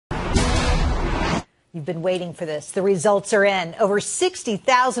You've been waiting for this. The results are in. Over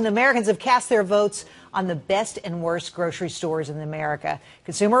 60,000 Americans have cast their votes on the best and worst grocery stores in America.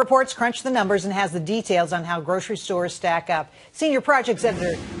 Consumer Reports crunched the numbers and has the details on how grocery stores stack up. Senior Projects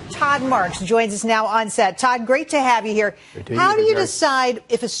Editor Todd Marks joins us now on set. Todd, great to have you here. How do you decide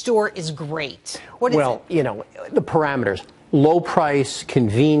if a store is great? Well, you know, the parameters: low price,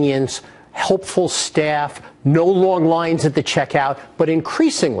 convenience, helpful staff, no long lines at the checkout, but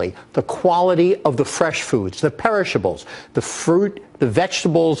increasingly the quality of the fresh foods, the perishables, the fruit, the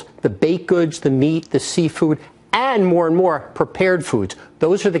vegetables, the baked goods, the meat, the seafood, and more prepared foods.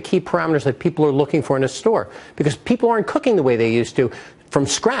 Those are the key parameters that people are looking for in a store, because people aren't cooking the way they used to from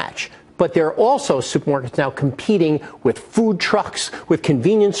scratch. But there are also supermarkets now competing with food trucks, with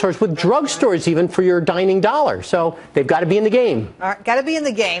convenience stores, with drugstores even for your dining dollar. So they've got to be in the game. All right, got to be in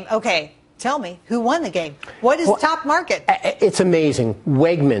the game. Okay. Tell me, who won the game? What is the top market? It's amazing.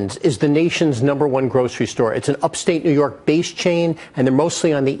 Wegmans is the nation's #1 grocery store. It's an upstate New York-based chain, and they're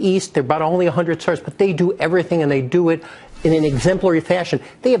mostly on the east. They're about only 100 stores, but they do everything, and they do it in an exemplary fashion.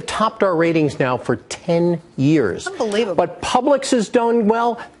 They have topped our ratings now for 10 years. Unbelievable. But Publix has done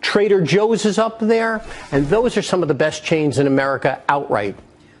well. Trader Joe's is up there, and those are some of the best chains in America outright.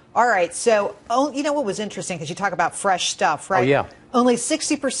 All right, so you know what was interesting, because you talk about fresh stuff, right? Oh, yeah. Only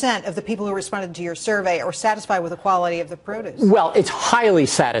 60% of the people who responded to your survey are satisfied with the quality of the produce. Well, it's highly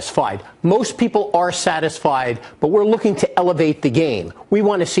satisfied. Most people are satisfied, but we're looking to elevate the game. We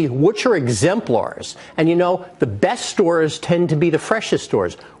want to see which are exemplars. And you know, the best stores tend to be the freshest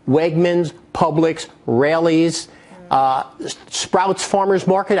stores. Wegmans, Publix, Raley's, Sprouts Farmers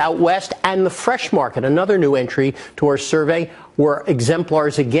Market out west, and the Fresh Market, another new entry to our survey, were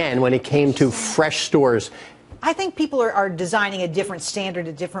exemplars again when it came to fresh stores. I think people are designing a different standard,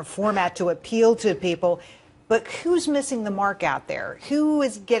 a different format to appeal to people. But who's missing the mark out there? Who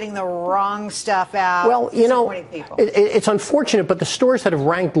is getting the wrong stuff out? Well, you know, it's unfortunate, but the stores that have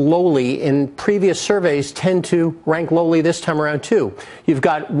ranked lowly in previous surveys tend to rank lowly this time around, too. You've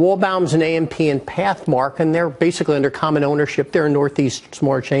got Waldbaum's and A&P and Pathmark, and they're basically under common ownership. They're a Northeast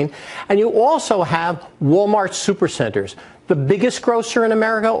small chain. And you also have Walmart Supercenters. The biggest grocer in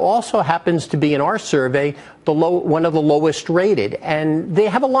America also happens to be, in our survey, one of the lowest rated. And they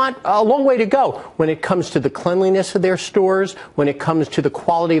have a long way to go when it comes to the cleanliness of their stores, when it comes to the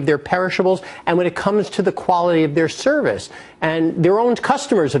quality of their perishables, and when it comes to the quality of their service. And their own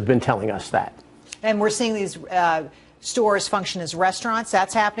customers have been telling us that. And we're seeing these stores function as restaurants.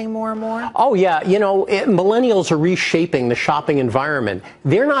 That's happening more and more? Oh, yeah. You know, millennials are reshaping the shopping environment.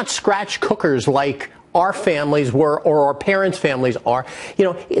 They're not scratch cookers like our families were, or our parents' families are. You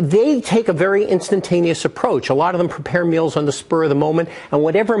know, they take a very instantaneous approach. A lot of them prepare meals on the spur of the moment and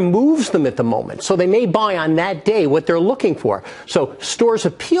whatever moves them at the moment. So they may buy on that day what they're looking for. So stores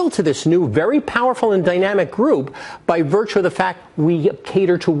appeal to this new, very powerful and dynamic group by virtue of the fact we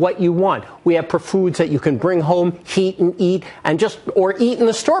cater to what you want. We have foods that you can bring home, heat and eat, or eat in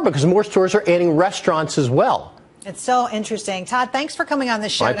the store, because more stores are adding restaurants as well. It's so interesting. Todd, thanks for coming on the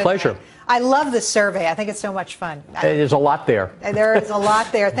show. My pleasure. I love this survey. I think it's so much fun. There's a lot there. There is a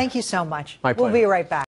lot there. Thank you so much. My pleasure. We'll be right back.